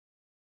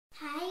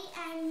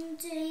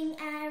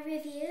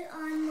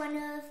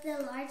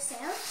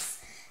Zelfs.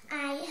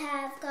 I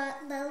have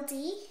got Lil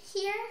D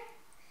here.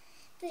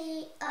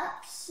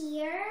 Up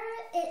here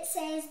it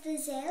says the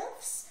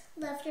Zelfs,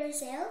 love your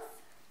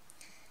zelf.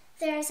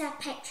 There's a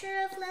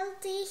picture of Lil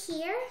D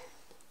here,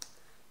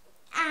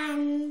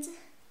 and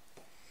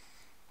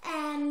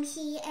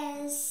he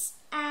is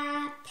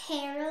a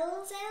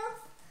peril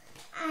zelf.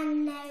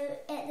 And now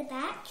at the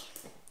back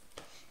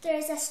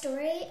there's a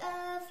story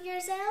of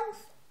the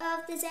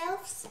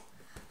Zelfs.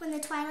 When the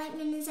twilight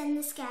moon is in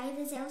the sky,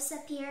 the Zelfs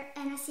appear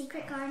in a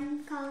secret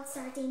garden called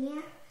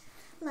Sardinia.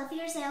 Love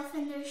yourself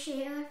and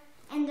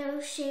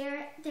they'll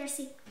share their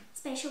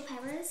special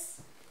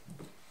powers.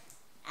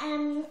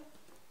 And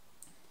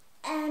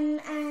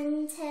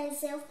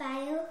his Zelf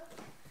bio.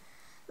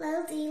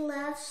 Lil D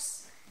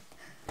loves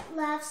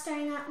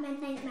stirring up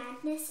midnight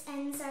madness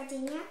in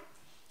Sardinia.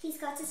 He's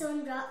got his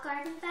own rock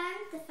garden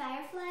band, the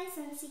Fireflies,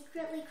 and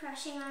secretly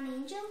crushing on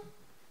Angel.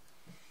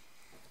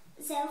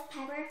 Zelf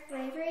power,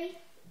 bravery,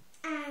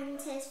 and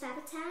his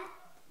habitat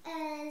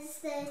is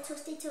the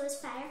Toasty Toes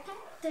fire pit.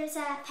 There's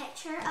a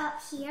picture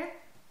up here,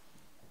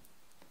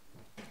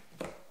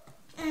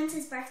 and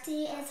his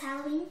birthday is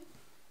Halloween.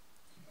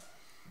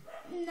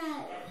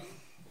 Now,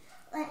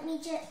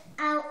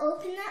 I'll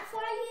open that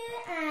for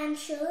you and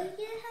show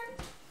you him.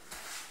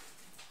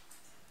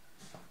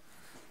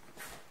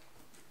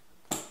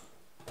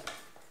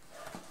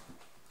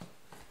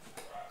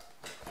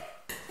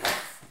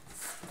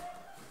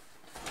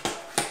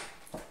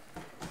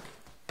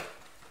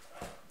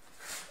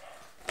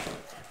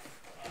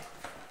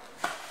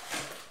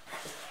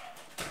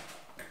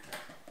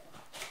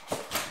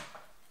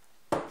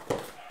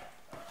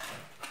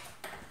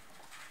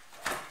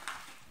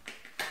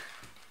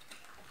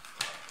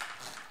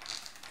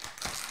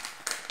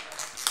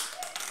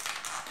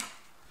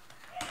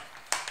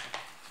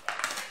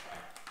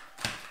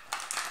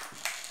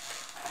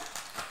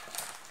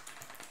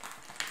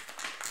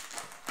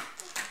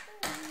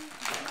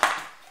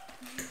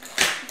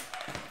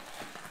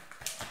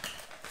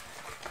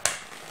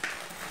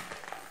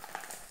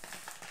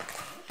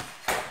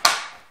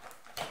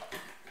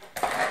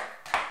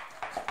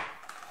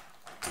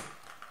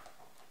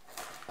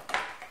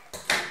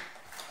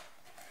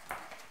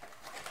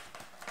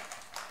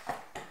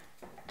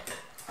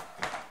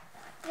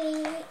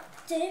 They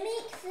do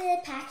make the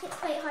packets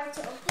quite hard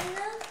to open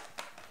though,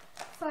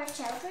 for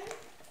children.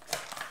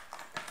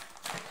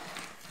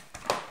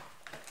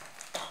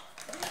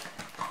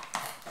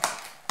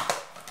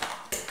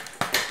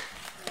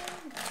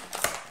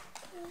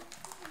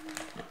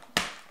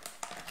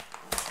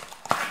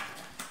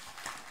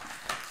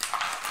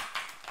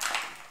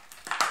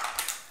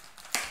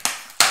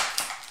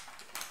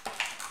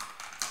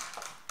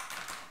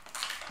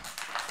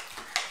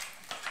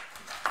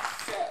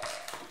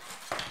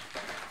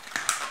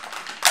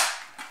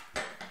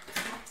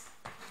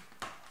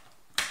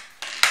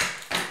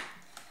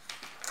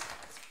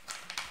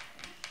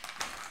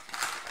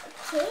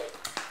 Okay,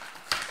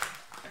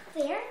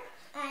 there,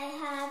 I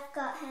have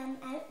got him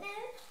out now,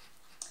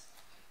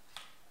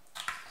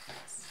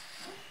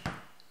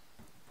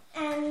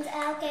 and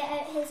I'll get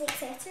out his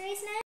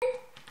accessories now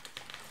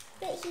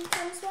that he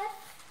comes with.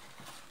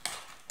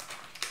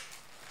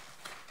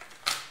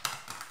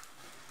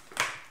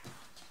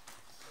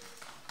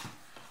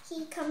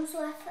 He comes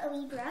with a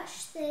wee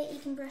brush that you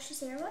can brush his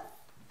hair with.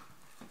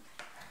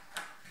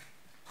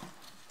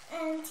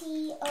 And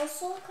he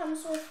also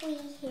comes with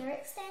wee hair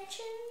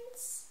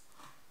extensions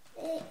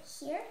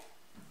here.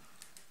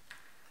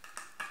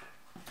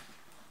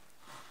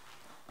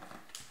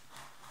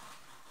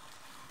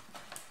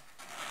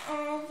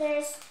 And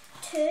there's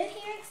 2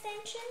 hair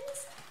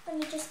extensions. Let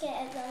me just get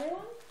out the other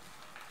one.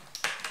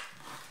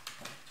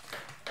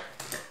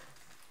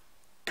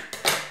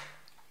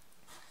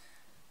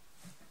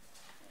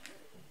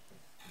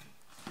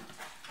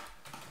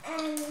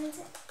 And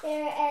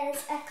there is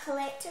a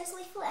collector's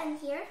leaflet in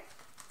here.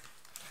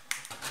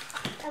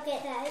 I'll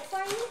get that out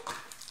for you.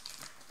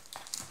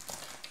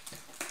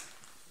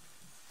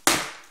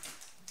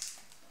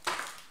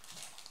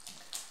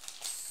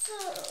 So,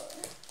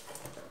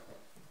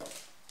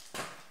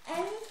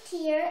 in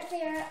here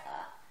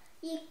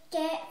you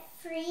get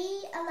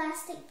free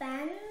elastic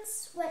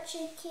bands, which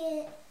you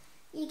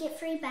get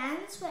free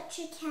bands which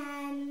you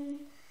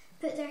can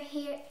put their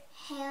hair,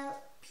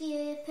 help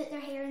you put their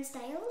hair in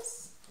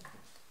styles.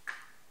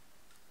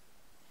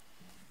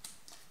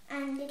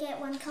 And you get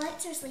one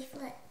collector's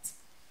leaflet.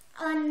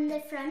 On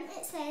the front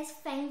it says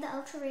find the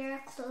ultra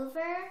rare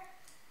clover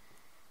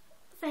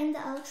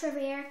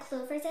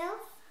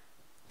zelf.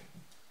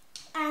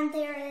 And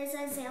there is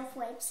a Zelf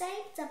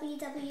website,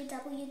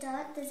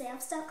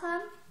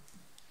 www.thezelfs.com.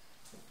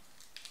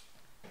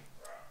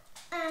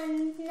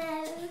 And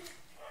now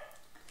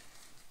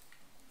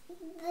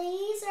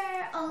these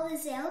are all the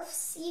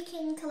Zelfs you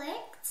can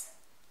collect.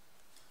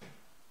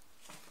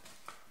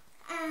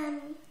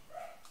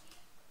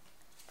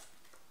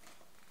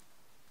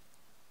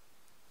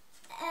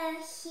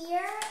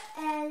 Here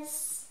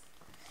is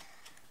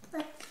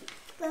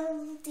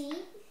Lil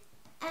D,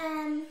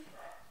 and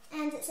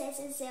it says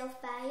his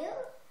Zelf bio,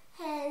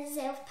 his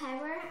Zelf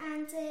power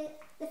and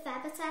the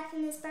fab attack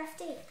on his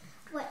birthday,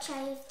 which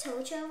I've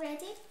told you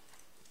already.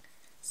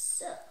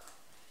 So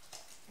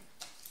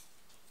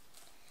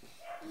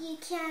you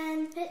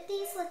can put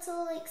these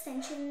little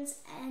extensions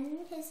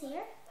in his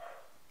hair,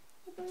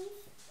 I believe.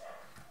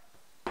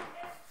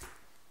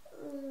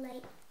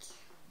 Like,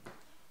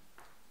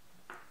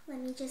 let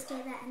me just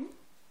get that in.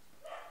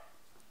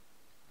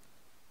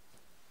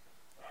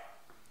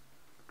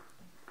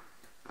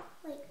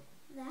 Like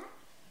that.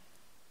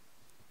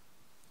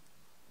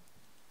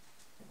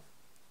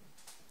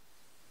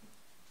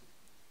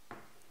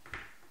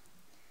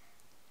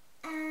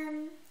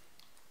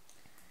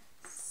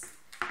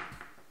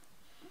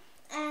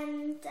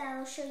 And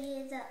I'll show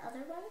you the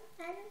other one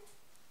then.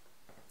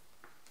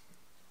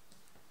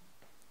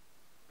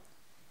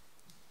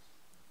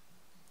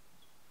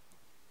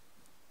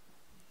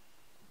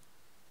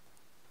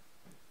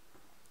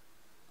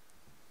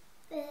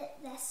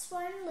 This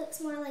one looks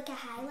more like a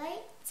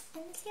highlight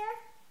in his hair.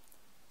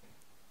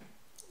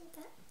 Like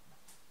that.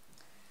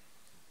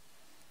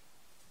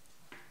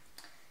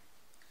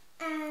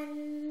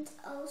 And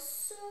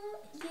also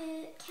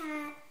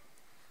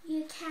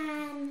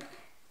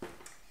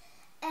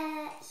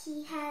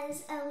he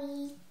has a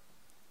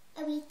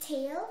wee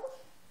tail,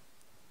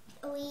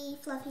 a wee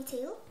fluffy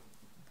tail,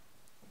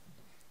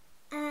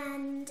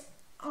 and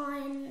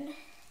on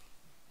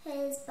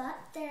his butt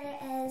there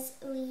is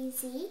a wee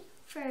Z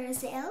for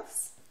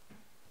Zelfs,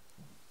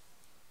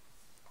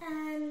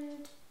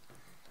 and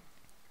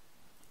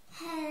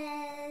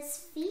his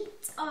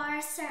feet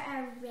are sort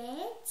of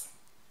red.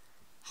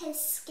 His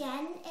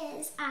skin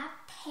is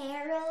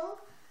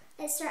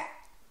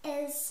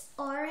is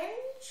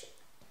orange,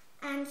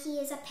 and he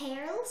is a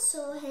pearl,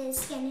 so his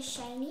skin is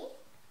shiny.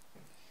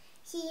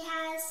 He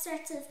has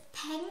sort of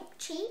pink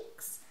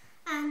cheeks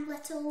and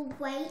little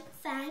white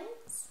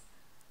fangs.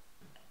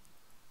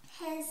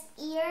 His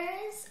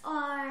ears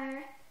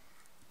are,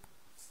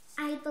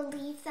 I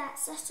believe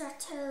that's a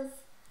sort of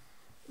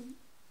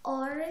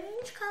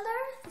orange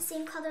colour, the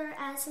same colour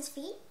as his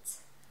feet,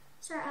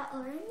 sort of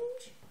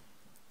orange.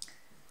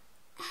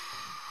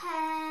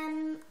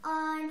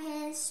 On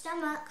his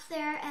stomach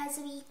there is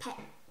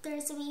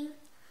there's a wee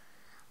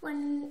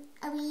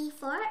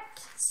fork,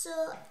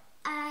 so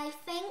I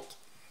think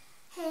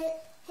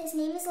his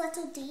name is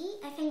little D.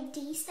 I think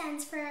D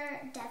stands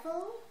for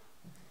devil.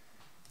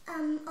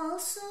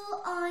 Also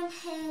on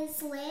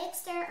his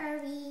legs there are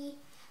wee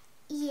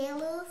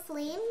yellow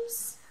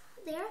flames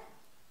there.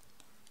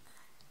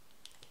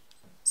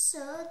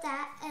 So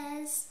that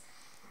is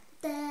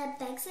the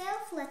big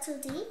Zelf, little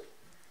D.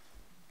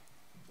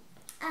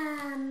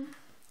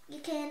 You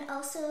can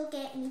also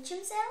get medium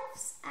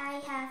Zelfs. I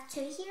have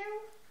two here,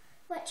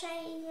 which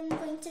I am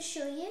going to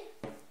show you.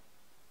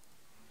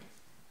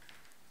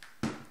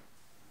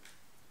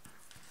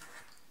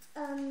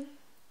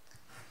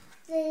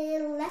 The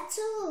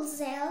little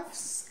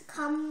Zelfs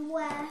come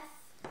with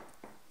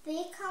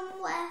a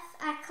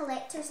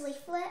collector's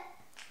leaflet.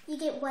 You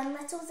get one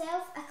little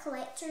Zelf, a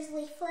collector's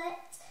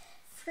leaflet,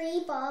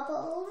 3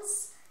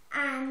 baubles,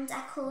 and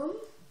a comb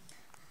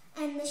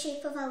in the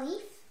shape of a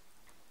leaf.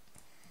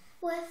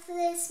 With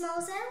the small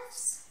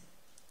Zelfs,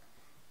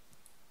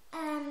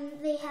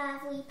 they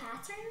have wee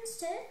patterns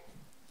too.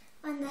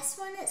 On this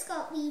one it's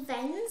got wee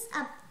vines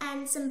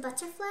and some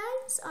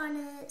butterflies on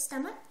its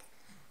stomach,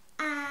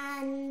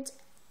 and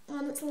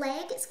on its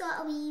leg it's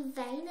got a wee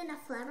vine and a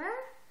flower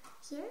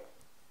here.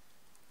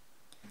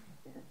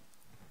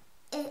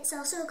 It's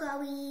also got a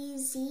wee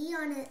Z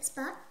on its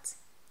butt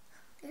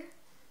there,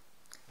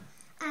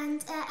 and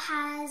it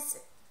has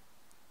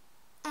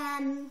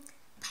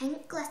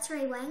pink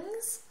glittery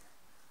wings.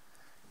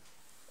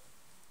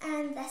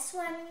 And this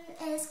one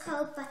is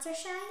called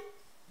Buttershine.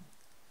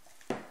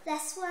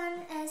 This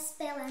one is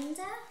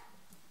Belinda,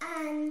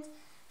 and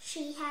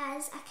she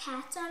has a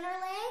cat on her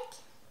leg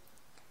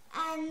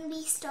and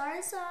wee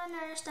stars on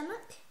her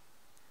stomach.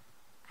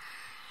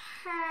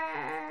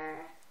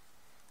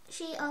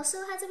 She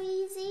also has a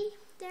wee Z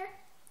there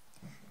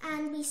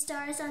and wee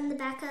stars on the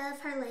back of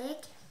her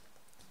leg.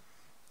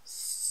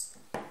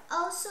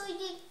 Also,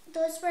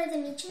 those were the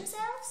medium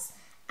Zelfs,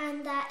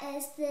 and that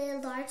is the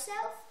large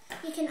Zelf.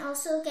 You can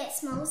also get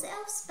small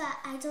Zelfs, but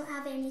I don't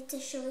have any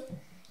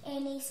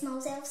small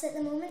Zelfs at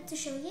the moment to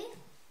show you.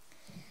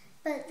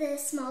 But the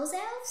small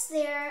Zelfs,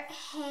 their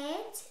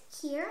head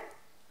here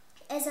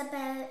is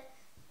about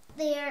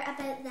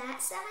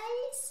that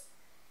size,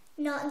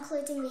 not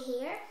including the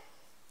hair,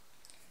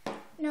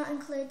 not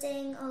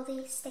including all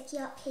the sticky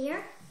up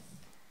hair.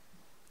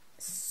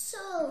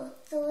 So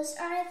those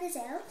are the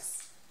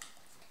Zelfs.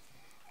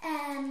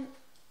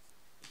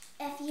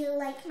 If you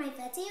like my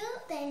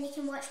video, then you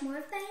can watch more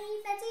of my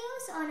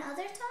videos on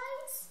other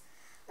toys.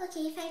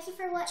 Okay, thank you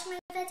for watching my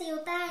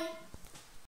video. Bye.